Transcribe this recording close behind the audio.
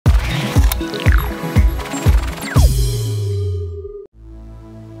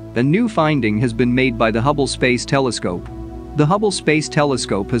A new finding has been made by the Hubble Space Telescope. The Hubble Space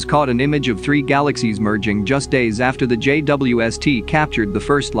Telescope has caught an image of 3 galaxies merging just days after the JWST captured the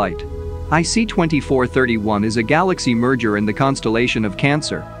first light. IC 2431 is a galaxy merger in the constellation of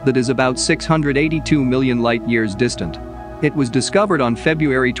Cancer that is about 682 million light-years distant. It was discovered on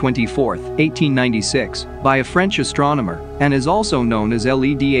February 24, 1896, by a French astronomer and is also known as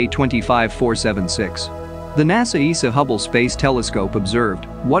LEDA 25476. The NASA ESA Hubble Space Telescope observed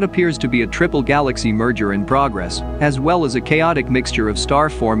what appears to be a triple galaxy merger in progress, as well as a chaotic mixture of star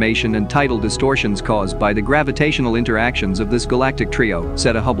formation and tidal distortions caused by the gravitational interactions of this galactic trio,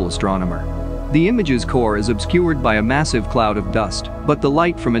 said a Hubble astronomer. The image's core is obscured by a massive cloud of dust, but the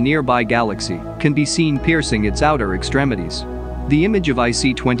light from a nearby galaxy can be seen piercing its outer extremities. The image of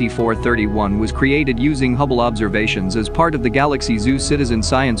IC 2431 was created using Hubble observations as part of the Galaxy Zoo citizen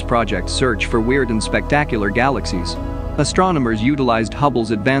science project's search for weird and spectacular galaxies. Astronomers utilized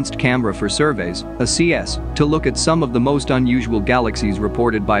Hubble's Advanced Camera for Surveys, ACS, to look at some of the most unusual galaxies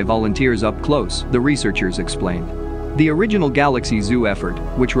reported by volunteers up close, the researchers explained. The original Galaxy Zoo effort,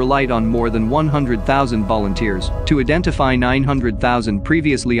 which relied on more than 100,000 volunteers to identify 900,000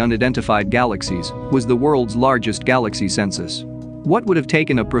 previously unidentified galaxies, was the world's largest galaxy census. What would have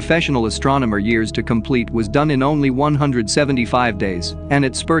taken a professional astronomer years to complete was done in only 175 days, and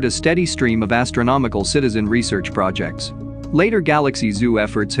it spurred a steady stream of astronomical citizen research projects. Later Galaxy Zoo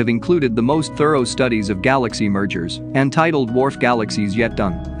efforts have included the most thorough studies of galaxy mergers and tidal dwarf galaxies yet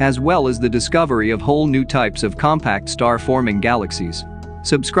done, as well as the discovery of whole new types of compact star-forming galaxies.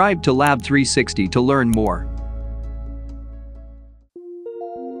 Subscribe to Lab 360 to learn more.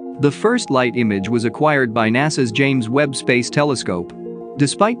 The first light image was acquired by NASA's James Webb Space Telescope.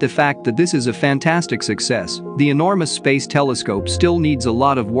 Despite the fact that this is a fantastic success, the enormous space telescope still needs a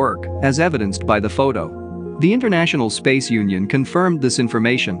lot of work, as evidenced by the photo. The International Space Union confirmed this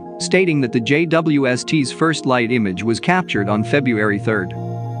information, stating that the JWST's first light image was captured on February 3.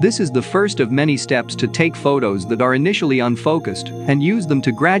 This is the first of many steps to take photos that are initially unfocused and use them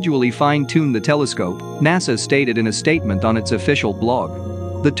to gradually fine-tune the telescope, NASA stated in a statement on its official blog.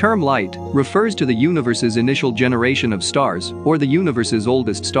 The term light refers to the universe's initial generation of stars, or the universe's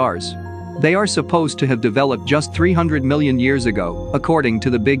oldest stars. They are supposed to have developed just 300 million years ago, according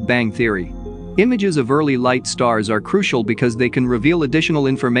to the Big Bang Theory. Images of early light stars are crucial because they can reveal additional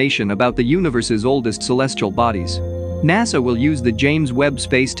information about the universe's oldest celestial bodies. NASA will use the James Webb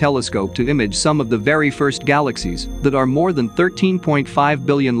Space Telescope to image some of the very first galaxies that are more than 13.5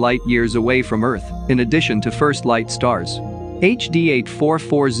 billion light-years away from Earth, in addition to first light stars. HD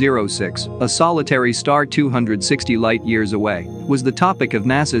 84406, a solitary star 260 light-years away, was the topic of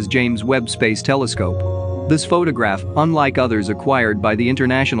NASA's James Webb Space Telescope. This photograph, unlike others acquired by the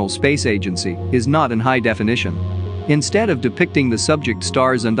International Space Agency, is not in high definition. Instead of depicting the subject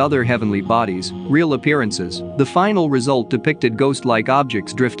stars and other heavenly bodies, real appearances, the final result depicted ghost-like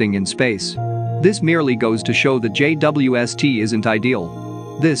objects drifting in space. This merely goes to show that JWST isn't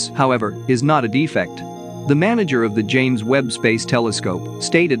ideal. This, however, is not a defect. The manager of the James Webb Space Telescope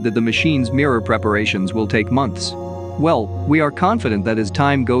stated that the machine's mirror preparations will take months. Well, we are confident that as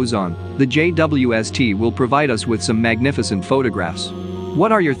time goes on, the JWST will provide us with some magnificent photographs.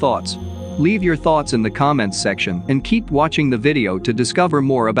 What are your thoughts? Leave your thoughts in the comments section and keep watching the video to discover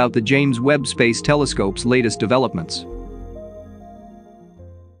more about the James Webb Space Telescope's latest developments.